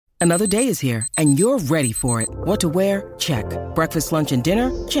Another day is here, and you're ready for it. What to wear? Check. Breakfast, lunch, and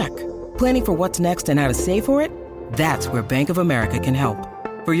dinner? Check. Planning for what's next and how to save for it? That's where Bank of America can help.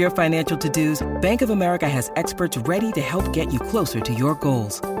 For your financial to-dos, Bank of America has experts ready to help get you closer to your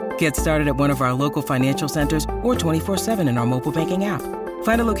goals. Get started at one of our local financial centers or 24/7 in our mobile banking app.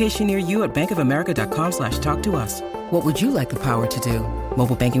 Find a location near you at bankofamerica.com/talktous. What would you like the power to do?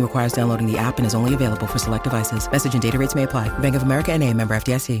 Mobile banking requires downloading the app and is only available for select devices. Message and data rates may apply. Bank of America N.A., member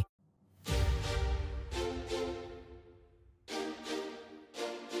FDIC.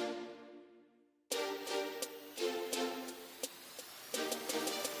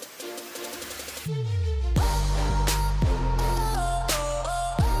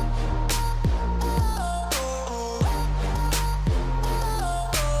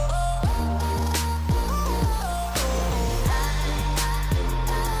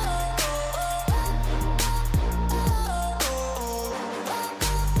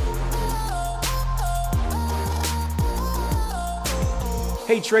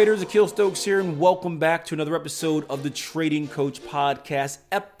 Hey traders, Akil Stokes here, and welcome back to another episode of the Trading Coach Podcast,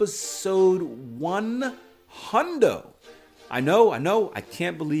 episode 100. I know, I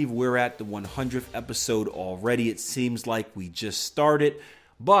can't believe we're at the 100th episode already. It seems like we just started,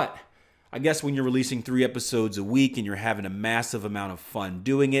 but I guess when you're releasing 3 episodes a week and you're having a massive amount of fun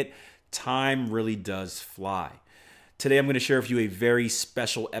doing it, time really does fly. Today I'm going to share with you a very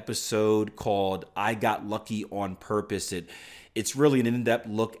special episode called I Got Lucky on Purpose. It's really an in-depth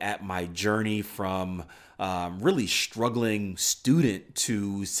look at my journey from really struggling student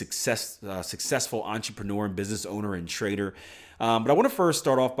to successful entrepreneur and business owner and trader. But I want to first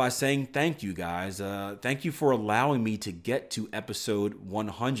start off by saying thank you guys. Thank you for allowing me to get to episode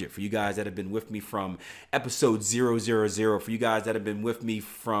 100. For you guys that have been with me from episode 000, for you guys that have been with me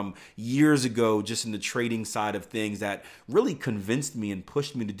from years ago, just in the trading side of things that really convinced me and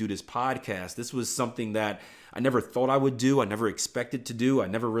pushed me to do this podcast. This was something that I never thought I would do. I never expected to do. I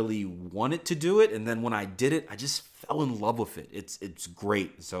never really wanted to do it. And then when I did it, I just fell in love with it. It's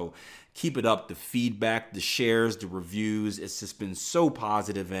great. So keep it up. The feedback, the shares, the reviews, it's just been so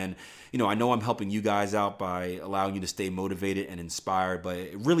positive. And, I know I'm helping you guys out by allowing you to stay motivated and inspired, but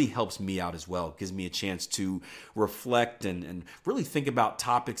it really helps me out as well. It gives me a chance to reflect and really think about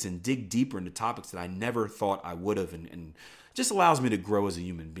topics and dig deeper into topics that I never thought I would have, and just allows me to grow as a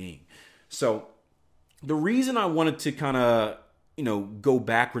human being. So the reason I wanted to kind of, go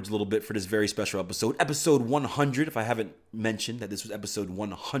backwards a little bit for this very special episode 100, if I haven't mentioned that this was episode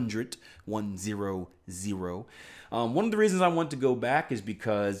 100, 100. One of the reasons I want to go back is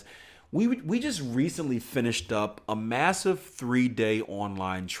because we just recently finished up a massive 3-day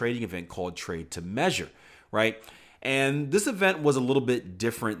online trading event called Trade to Measure, right? And this event was a little bit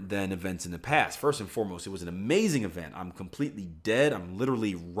different than events in the past. First and foremost, it was an amazing event. I'm completely dead. I'm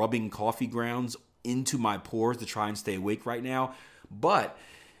literally rubbing coffee grounds into my pores to try and stay awake right now. But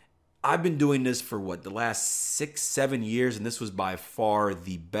I've been doing this for the last 6-7 years, and this was by far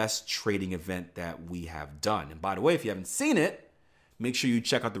the best trading event that we have done. And by the way, if you haven't seen it, make sure you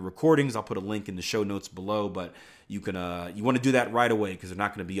check out the recordings. I'll put a link in the show notes below, but you want to do that right away because they're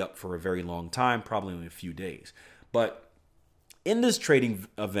not going to be up for a very long time, probably only a few days. But in this trading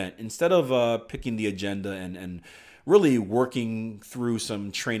event, instead of picking the agenda and really working through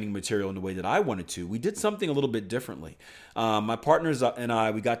some training material in the way that I wanted to, we did something a little bit differently. My partners and I,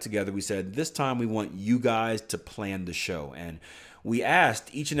 we got together. We said, this time we want you guys to plan the show. And we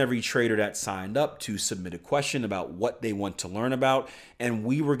asked each and every trader that signed up to submit a question about what they want to learn about. And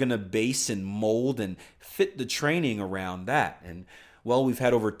we were going to base and mold and fit the training around that. And well, we've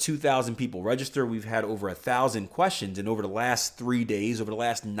had over 2,000 people register. We've had over 1,000 questions. And over the last 3 days, over the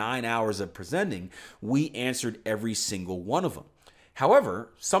last 9 hours of presenting, we answered every single one of them.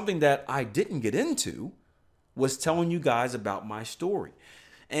 However, something that I didn't get into was telling you guys about my story.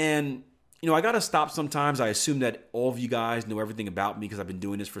 And, I got to stop sometimes. I assume that all of you guys know everything about me because I've been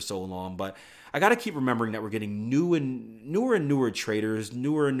doing this for so long. But I got to keep remembering that we're getting newer and newer traders,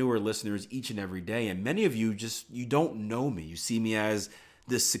 newer and newer listeners each and every day. And many of you you don't know me. You see me as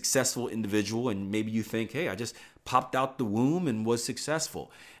this successful individual, and maybe you think, hey, I just popped out the womb and was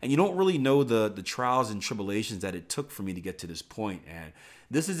successful. And you don't really know the trials and tribulations that it took for me to get to this point. And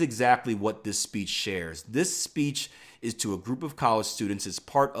this is exactly what this speech shares. This speech is to a group of college students. It's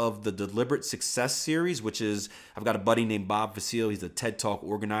part of the Deliberate Success series, which is, I've got a buddy named Bob Vasile. He's a TED Talk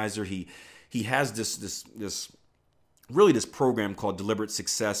organizer. He has this program called Deliberate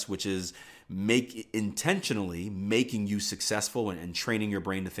Success, which is intentionally making you successful and training your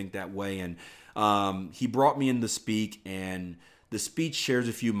brain to think that way. And he brought me in to speak, and the speech shares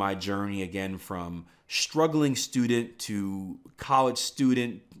with you my journey again from struggling student to college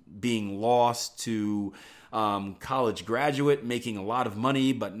student, being lost to college graduate making a lot of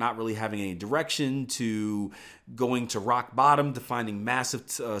money but not really having any direction, to going to rock bottom, to finding massive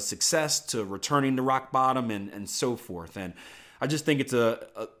success, to returning to rock bottom, and so forth. And I just think it's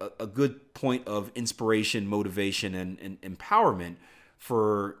a good point of inspiration, motivation, and empowerment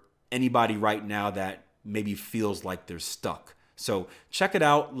for anybody right now that maybe feels like they're stuck. So check it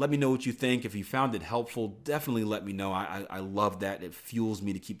out. Let me know what you think. If you found it helpful, definitely let me know. I love that. It fuels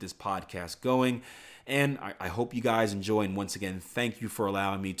me to keep this podcast going. And I hope you guys enjoy. And once again, thank you for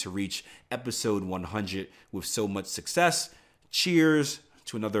allowing me to reach episode 100 with so much success. Cheers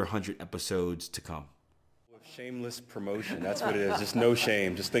to another 100 episodes to come. Shameless promotion. That's what it is. Just no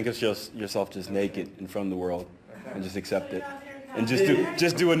shame. Just think of yourself just naked in front of the world and just accept it. And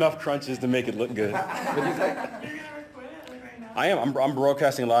just do enough crunches to make it look good. I am. I'm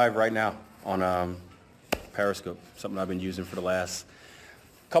broadcasting live right now on Periscope, something I've been using for the last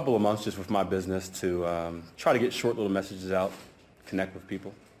couple of months just with my business to try to get short little messages out, connect with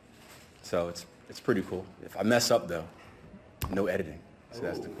people. So it's pretty cool. If I mess up, though, no editing. So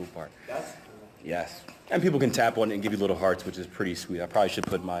that's the cool part. That's cool. Yes. And people can tap on it and give you little hearts, which is pretty sweet. I probably should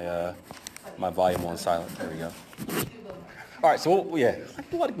put my my volume on silent. There we go. All right, so yeah,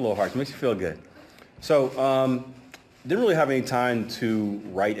 I like little hearts. It makes you feel good. So didn't really have any time to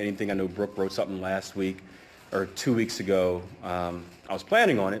write anything. I know Brooke wrote something last week or 2 weeks ago. I was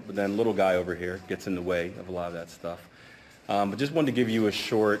planning on it, but then little guy over here gets in the way of a lot of that stuff. But just wanted to give you a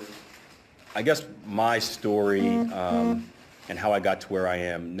short, I guess, my story and how I got to where I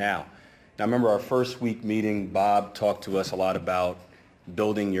am now. Now, I remember our first week meeting, Bob talked to us a lot about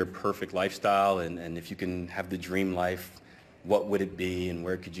building your perfect lifestyle and if you can have the dream life, what would it be and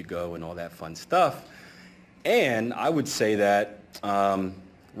where could you go and all that fun stuff. And I would say that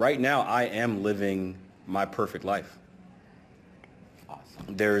right now I am living my perfect life.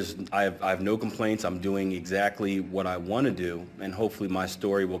 Awesome. I have no complaints. I'm doing exactly what I want to do, and hopefully my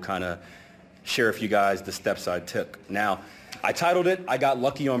story will kind of share with you guys the steps I took. Now, I titled it, I Got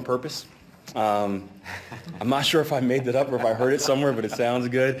Lucky on Purpose. I'm not sure if I made that up or if I heard it somewhere, but it sounds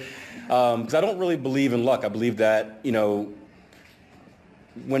good. Because I don't really believe in luck. I believe that, you know,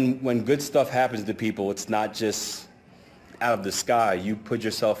 when good stuff happens to people, it's not just out of the sky. You put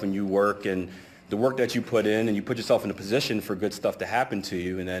yourself and you work, and the work that you put in, and you put yourself in a position for good stuff to happen to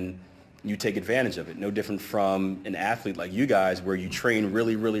you, and then you take advantage of it. No different from an athlete like you guys, where you train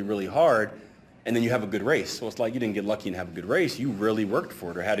really, really, really hard, and then you have a good race. So it's like you didn't get lucky and have a good race. You really worked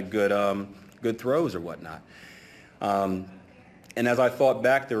for it or had a good throws or whatnot. And as I thought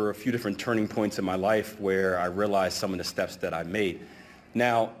back, there were a few different turning points in my life where I realized some of the steps that I made.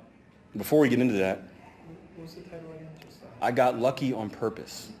 Now, before we get into that, what was the title again? I Got Lucky on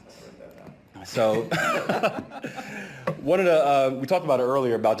Purpose. So one of the, we talked about it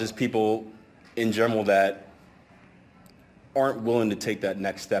earlier about just people in general that aren't willing to take that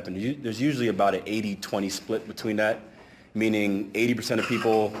next step. And there's usually about an 80-20 split between that, meaning 80% of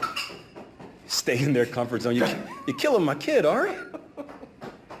people stay in their comfort zone. You're killing my kid, Ari.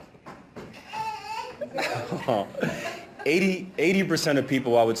 80% of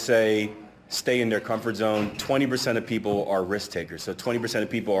people, I would say, stay in their comfort zone. 20% of people are risk takers. So 20% of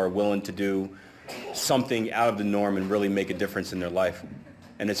people are willing to do something out of the norm and really make a difference in their life.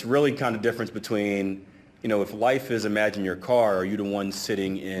 And it's really kind of difference between, you know, if life is, imagine your car, are you the one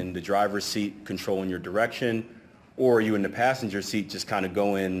sitting in the driver's seat controlling your direction, or are you in the passenger seat just kind of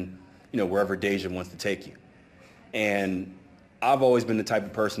going, you know, wherever Deja wants to take you? And I've always been the type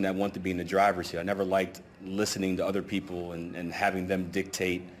of person that wanted to be in the driver's seat. I never liked listening to other people and having them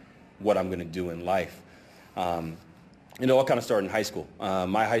dictate what I'm going to do in life. It all kind of started in high school.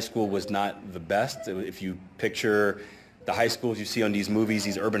 My high school was not the best. If you picture the high schools you see on these movies,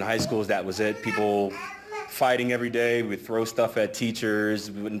 these urban high schools, that was it. People fighting every day. We'd throw stuff at teachers.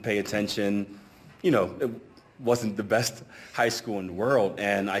 We wouldn't pay attention. You know, it wasn't the best high school in the world.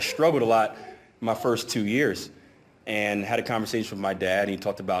 And I struggled a lot my first 2 years and had a conversation with my dad. And he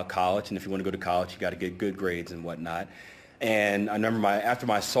talked about college. And if you want to go to college, you got to get good grades and whatnot. And I remember after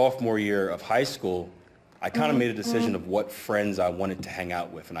my sophomore year of high school, I kind of made a decision of what friends I wanted to hang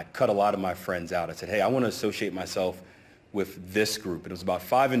out with. And I cut a lot of my friends out. I said, hey, I want to associate myself with this group. And it was about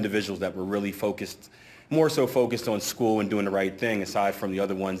 5 individuals that were really focused, more so focused on school and doing the right thing, aside from the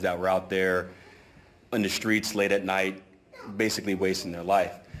other ones that were out there in the streets late at night, basically wasting their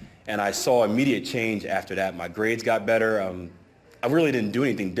life. And I saw immediate change after that. My grades got better. I really didn't do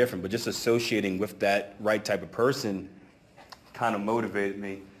anything different, but just associating with that right type of person kind of motivated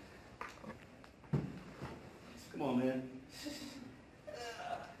me. Come on, man.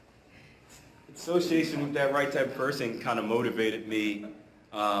 Association with that right type of person kind of motivated me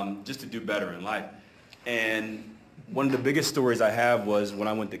just to do better in life. And one of the biggest stories I have was when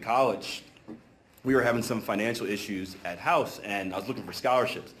I went to college, we were having some financial issues at house, and I was looking for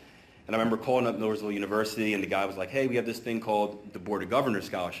scholarships. And I remember calling up Millersville University, and the guy was like, hey, we have this thing called the Board of Governors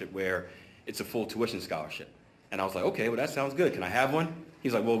Scholarship, where it's a full tuition scholarship. And I was like, okay, well, that sounds good. Can I have one?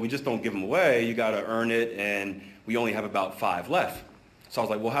 He's like, well, we just don't give them away. You got to earn it, and we only have about 5 left. So I was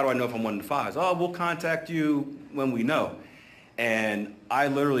like, well, how do I know if I'm one of the 5s? Oh, we'll contact you when we know. And I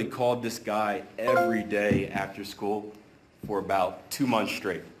literally called this guy every day after school for about 2 months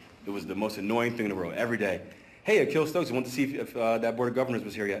straight. It was the most annoying thing in the world, every day. Hey, Akil Stokes, I want to see if that Board of Governors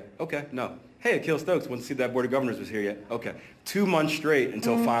was here yet. Okay, no. Hey, Akil Stokes, want to see if that Board of Governors was here yet. Okay. 2 months straight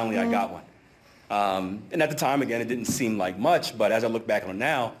until finally I got one. And at the time, again, it didn't seem like much, but as I look back on it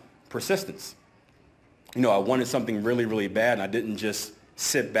now, persistence. You know, I wanted something really, really bad, and I didn't just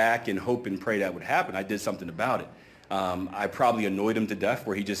sit back and hope and pray that would happen. I did something about it. I probably annoyed him to death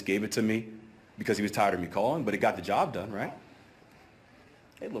where he just gave it to me because he was tired of me calling, but it got the job done, right?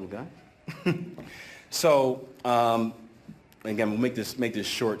 Hey, little guy. So, again, we'll make this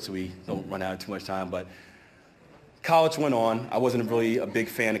short so we don't run out of too much time, but college went on. I wasn't really a big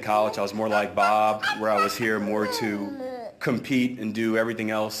fan of college. I was more like Bob, where I was here more to compete and do everything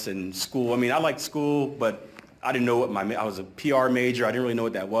else in school. I mean, I liked school, but I didn't know what I was a PR major. I didn't really know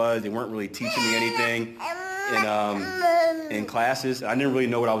what that was. They weren't really teaching me anything in classes. I didn't really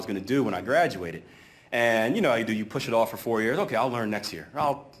know what I was going to do when I graduated. And you know how you do, you push it off for 4 years. Okay, I'll learn next year.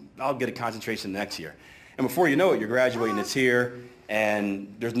 I'll get a concentration next year. And before you know it, you're graduating, it's here,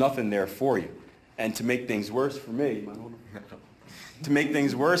 and there's nothing there for you. And to make things worse for me,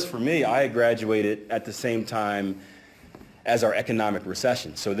 I had graduated at the same time as our economic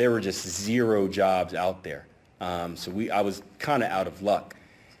recession. So there were just 0 jobs out there. I was kind of out of luck.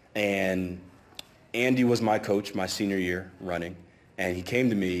 And Andy was my coach my senior year running. And he came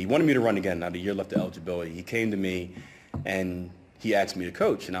to me. He wanted me to run again. Now, the year left of eligibility. He came to me, and he asked me to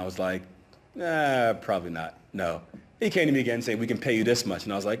coach. And I was like, probably not. No. He came to me again saying, we can pay you this much.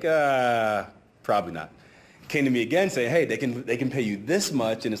 And I was like, probably not. He came to me again saying, hey, they can pay you this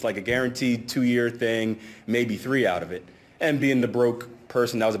much, and it's like a guaranteed 2-year thing, maybe 3 out of it. And being the broke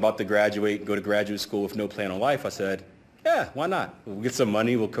person that was about to graduate and go to graduate school with no plan on life, I said, yeah, why not? We'll get some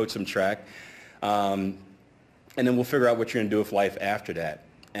money. We'll coach some track. And then we'll figure out what you're going to do with life after that.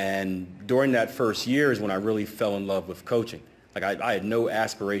 And during that first year is when I really fell in love with coaching. Like I had no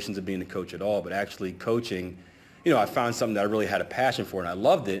aspirations of being a coach at all, but actually coaching, you know, I found something that I really had a passion for, and I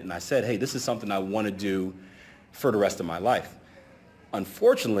loved it. And I said, hey, this is something I want to do for the rest of my life.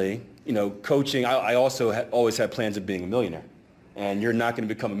 Unfortunately, you know, coaching, I also always had plans of being a millionaire. And you're not going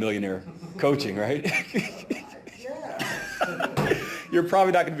to become a millionaire coaching, right? You're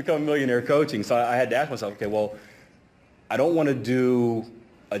probably not going to become a millionaire coaching. So I had to ask myself, okay, well, I don't want to do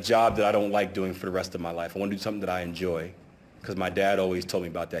a job that I don't like doing for the rest of my life. I want to do something that I enjoy, because my dad always told me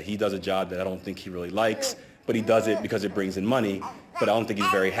about that. He does a job that I don't think he really likes, but he does it because it brings in money, but I don't think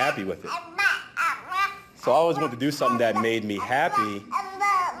he's very happy with it. So I always wanted to do something that made me happy.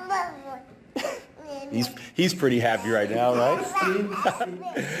 He's pretty happy right now, right?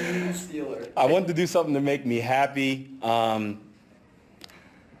 I wanted to do something to make me happy.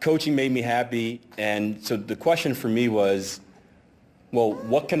 Coaching made me happy, and so the question for me was, well,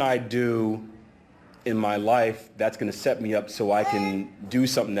 what can I do in my life that's going to set me up so I can do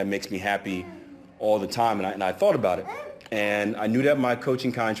something that makes me happy all the time? And I thought about it, and I knew that my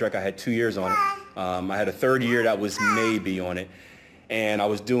coaching contract, I had 2 years on it. I had a third year that was maybe on it, and I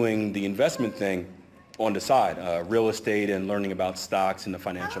was doing the investment thing on the side, real estate and learning about stocks and the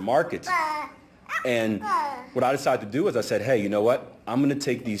financial markets. And what I decided to do is I said, hey, you know what? I'm going to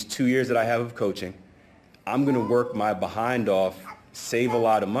take these 2 years that I have of coaching. I'm going to work my behind off, save a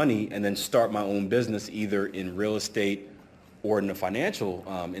lot of money, and then start my own business either in real estate or in the financial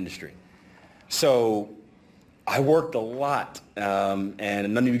industry. So I worked a lot, and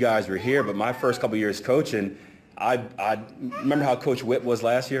none of you guys were here, but my first couple of years coaching, I remember how Coach Witt was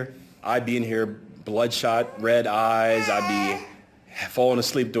last year? I'd be in here bloodshot, red eyes. I'd be falling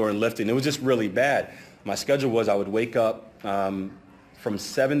asleep during lifting. It was just really bad. My schedule was I would wake up from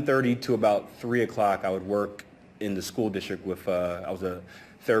 7:30 to about 3 o'clock. I would work in the school district with, I was a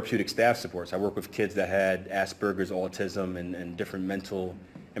therapeutic staff support. So I worked with kids that had Asperger's, autism, and different mental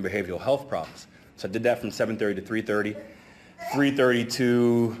and behavioral health problems. So I did that from 7:30 to 3:30. 3:30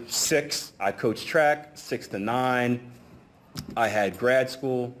 to 6, I coached track. 6 to 9, I had grad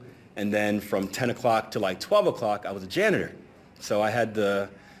school. And then from 10 o'clock to like 12 o'clock, I was a janitor. So I had the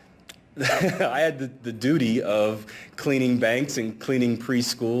duty of cleaning banks and cleaning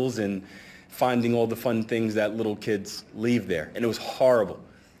preschools and finding all the fun things that little kids leave there. And it was horrible.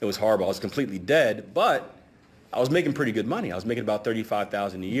 It was horrible. I was completely dead, but I was making pretty good money. I was making about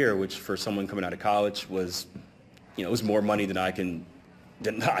 $35,000 a year, which for someone coming out of college was, it was more money than I can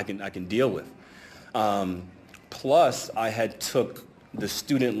deal with. Plus, I had took the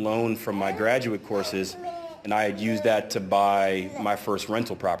student loan from my graduate courses, and I had used that to buy my first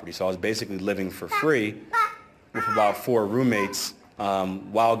rental property. So I was basically living for free with about 4 roommates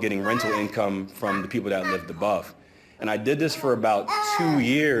while getting rental income from the people that lived above. And I did this for about 2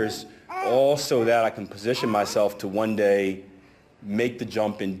 years, all so that I can position myself to one day make the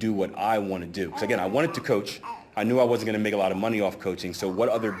jump and do what I want to do. Because again, I wanted to coach. I knew I wasn't going to make a lot of money off coaching, so what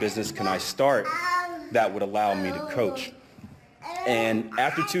other business can I start that would allow me to coach? And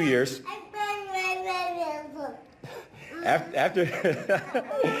after 2 years, after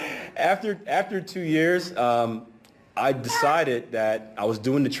 2 years, I decided that I was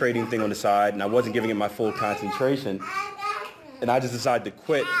doing the trading thing on the side and I wasn't giving it my full concentration, and I just decided to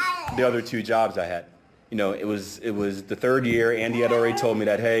quit the other 2 jobs I had. It was the 3rd year. Andy had already told me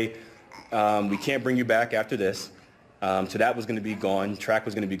that, hey, we can't bring you back after this. So that was going to be gone. Track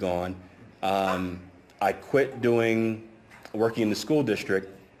was going to be gone. I quit working in the school district,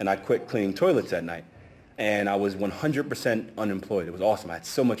 and I quit cleaning toilets at night. And I was 100% unemployed. It was awesome. I had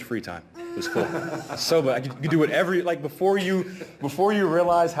so much free time. It was cool. You could do whatever, before you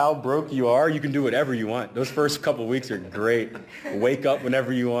realize how broke you are, you can do whatever you want. Those first couple of weeks are great. Wake up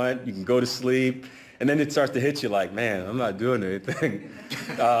whenever you want. You can go to sleep. And then it starts to hit you like, man, I'm not doing anything.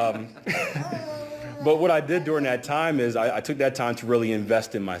 But what I did during that time is I took that time to really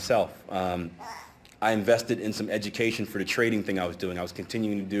invest in myself. I invested in some education for the trading thing I was doing. I was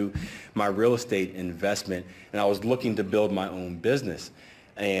continuing to do my real estate investment, and I was looking to build my own business.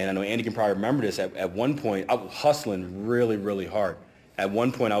 And I know Andy can probably remember this. At one point, I was hustling really, really hard. At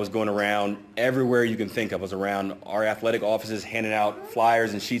one point, I was going around everywhere you can think of. I was around our athletic offices handing out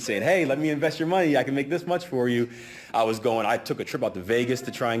flyers and sheets saying, hey, let me invest your money. I can make this much for you. I took a trip out to Vegas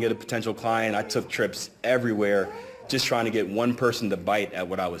to try and get a potential client. I took trips everywhere just trying to get one person to bite at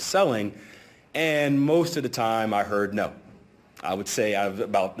what I was selling. And most of the time, I heard no. I would say out of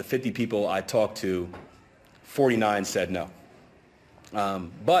about the 50 people I talked to, 49 said no.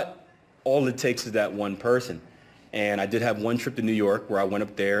 But all it takes is that one person. And I did have one trip to New York where I went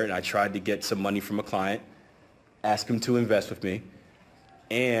up there and I tried to get some money from a client, ask him to invest with me,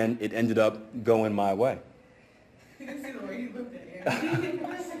 and it ended up going my way. Where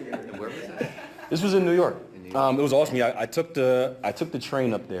was that? This was in New York. It was awesome. I took the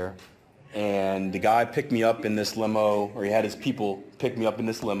train up there, and the guy picked me up in this limo, or he had his people pick me up in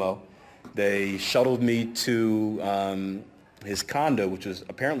this limo. They shuttled me to his condo, which was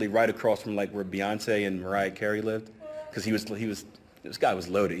apparently right across from where Beyonce and Mariah Carey lived, because this guy was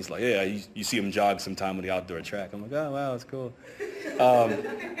loaded. He's like, yeah, you see him jog sometime on the outdoor track. I'm like, oh wow, that's cool.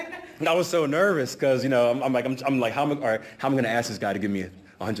 And I was so nervous because I'm like, how am I going to ask this guy to give me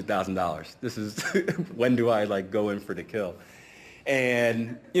 $100,000? This is when do I go in for the kill?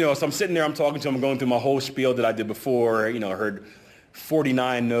 And so I'm sitting there, I'm talking to him, going through my whole spiel that I did before. I heard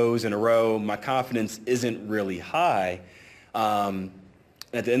 49 no's in a row. My confidence isn't really high.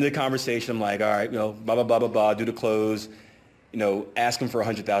 At the end of the conversation, I'm like, all right, blah, blah, blah, blah, blah, do the close, ask him for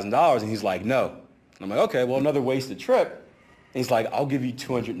 $100,000. And he's like, no. I'm like, okay, well, another wasted trip. And he's like, I'll give you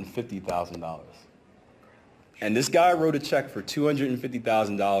 $250,000. And this guy wrote a check for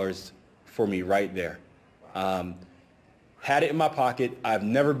 $250,000 for me right there. Had it in my pocket. I've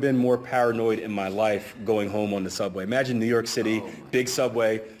never been more paranoid in my life going home on the subway. Imagine New York City, big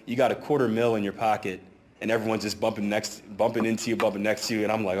subway, you got $250,000 in your pocket, and everyone's just bumping next to you,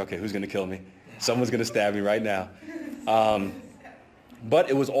 and I'm like, okay, who's going to kill me? Someone's going to stab me right now.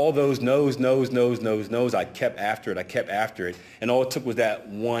 But it was all those no's. I kept after it. And all it took was that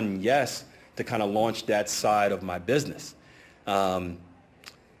one yes to kind of launch that side of my business. Now,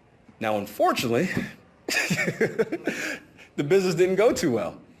 unfortunately, the business didn't go too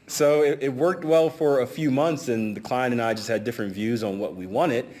well. So it worked well for a few months, and the client and I just had different views on what we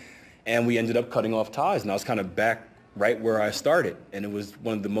wanted, and we ended up cutting off ties, and I was kind of back right where I started. And it was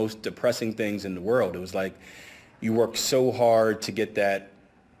one of the most depressing things in the world. It was like, you work so hard to get that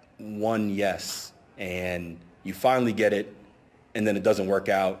one yes, and you finally get it, and then it doesn't work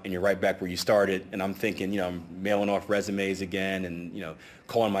out, and you're right back where you started. And I'm thinking, I'm mailing off resumes again, and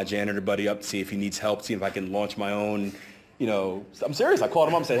calling my janitor buddy up to see if he needs help, see if I can launch my own. I'm serious. I called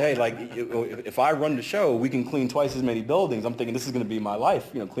him up and said, hey, if I run the show, we can clean twice as many buildings. I'm thinking this is going to be my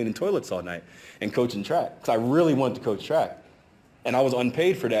life, cleaning toilets all night and coaching track, because I really wanted to coach track. And I was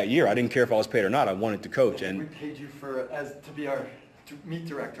unpaid for that year. I didn't care if I was paid or not. I wanted to coach. And we paid you to be our Meet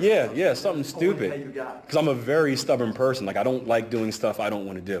director. Yeah, something stupid. How you got. Because I'm a very stubborn person. Like, I don't like doing stuff I don't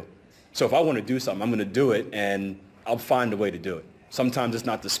want to do. So if I want to do something, I'm going to do it, and I'll find a way to do it. Sometimes it's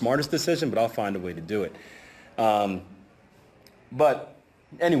not the smartest decision, but I'll find a way to do it. But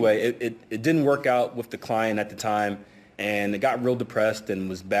anyway, it didn't work out with the client at the time, and it got real depressed and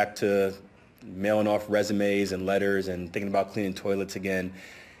was back to mailing off resumes and letters and thinking about cleaning toilets again.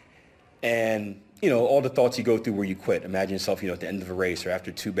 And, all the thoughts you go through where you quit. Imagine yourself, at the end of a race or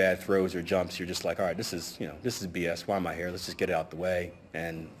after 2 bad throws or jumps, you're just like, all right, this is BS. Why am I here? Let's just get it out the way,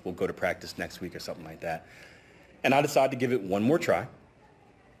 and we'll go to practice next week or something like that. And I decided to give it one more try.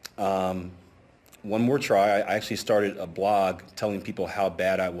 I actually started a blog telling people how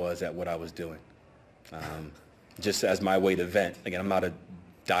bad I was at what I was doing, just as my way to vent. Again, I'm not a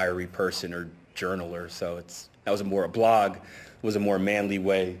diary person or journaler, so a blog was a more manly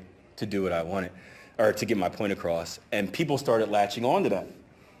way to do what I wanted, or to get my point across. And people started latching on to that.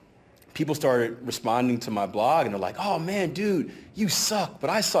 People started responding to my blog, and they're like, oh man, dude, you suck, but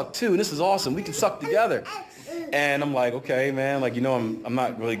I suck too, and this is awesome. We can suck together. And I'm like, okay, man, I'm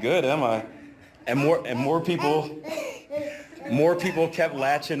not really good, am I? And more people kept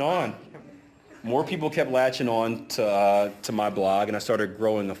latching on. More people kept latching on to my blog, and I started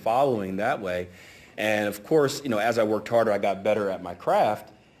growing a following that way. And of course, as I worked harder, I got better at my craft.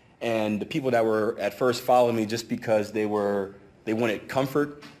 And the people that were at first following me just because they wanted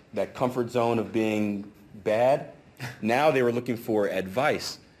comfort, that comfort zone of being bad, now they were looking for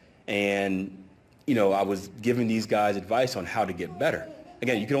advice. And I was giving these guys advice on how to get better.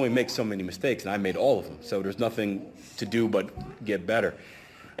 Again, you can only make so many mistakes, and I made all of them. So there's nothing to do but get better.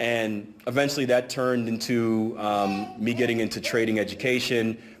 And eventually that turned into me getting into trading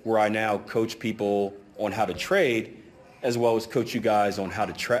education, where I now coach people on how to trade, as well as coach you guys on how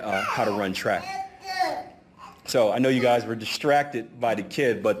to run track. So I know you guys were distracted by the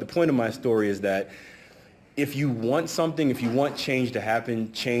kid, but the point of my story is that if you want something, if you want change to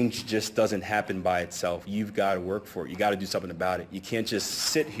happen, change just doesn't happen by itself. You've got to work for it. You got to do something about it. You can't just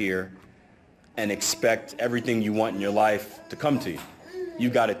sit here and expect everything you want in your life to come to you. You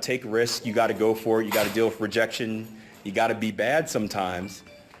got to take risks. You got to go for it. You got to deal with rejection. You got to be bad sometimes.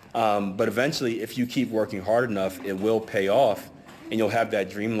 But eventually, if you keep working hard enough, it will pay off, and you'll have that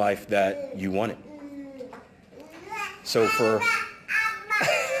dream life that you wanted. So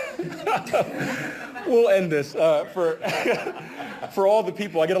we'll end this. For all the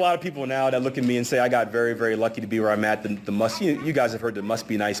people, I get a lot of people now that look at me and say, I got very, very lucky to be where I'm at. You guys have heard the must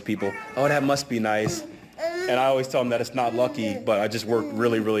be nice people. Oh, that must be nice. And I always tell them that it's not lucky, but I just worked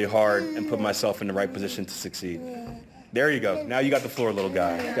really, really hard and put myself in the right position to succeed. There you go. Now you got the floor, little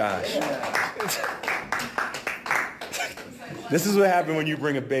guy. Gosh. This is what happened when you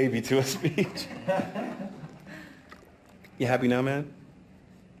bring a baby to a speech. You happy now, man?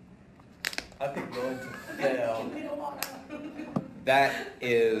 I think going to fail. That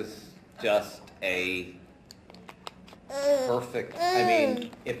is just a perfect,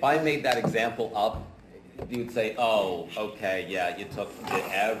 if I made that example up, you'd say, oh, okay, yeah, did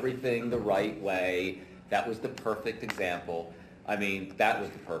everything the right way. That was the perfect example. That was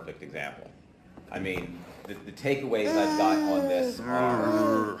the perfect example. The takeaways I've got on this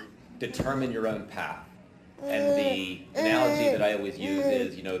are determine your own path. And the analogy that I always use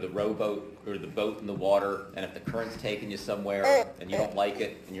is, the rowboat or the boat in the water, and if the current's taking you somewhere and you don't like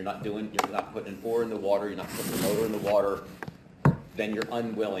it, and you're not putting an oar in the water, you're not putting the motor in the water, then you're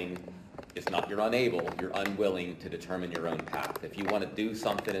unwilling. You're unable, you're unwilling to determine your own path. If you want to do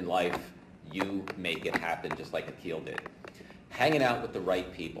something in life, you make it happen just like Akil did. Hanging out with the right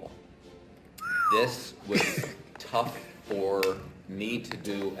people. This was tough for me to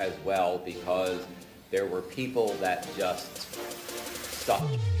do as well, because there were people that just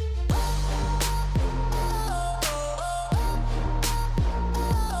sucked.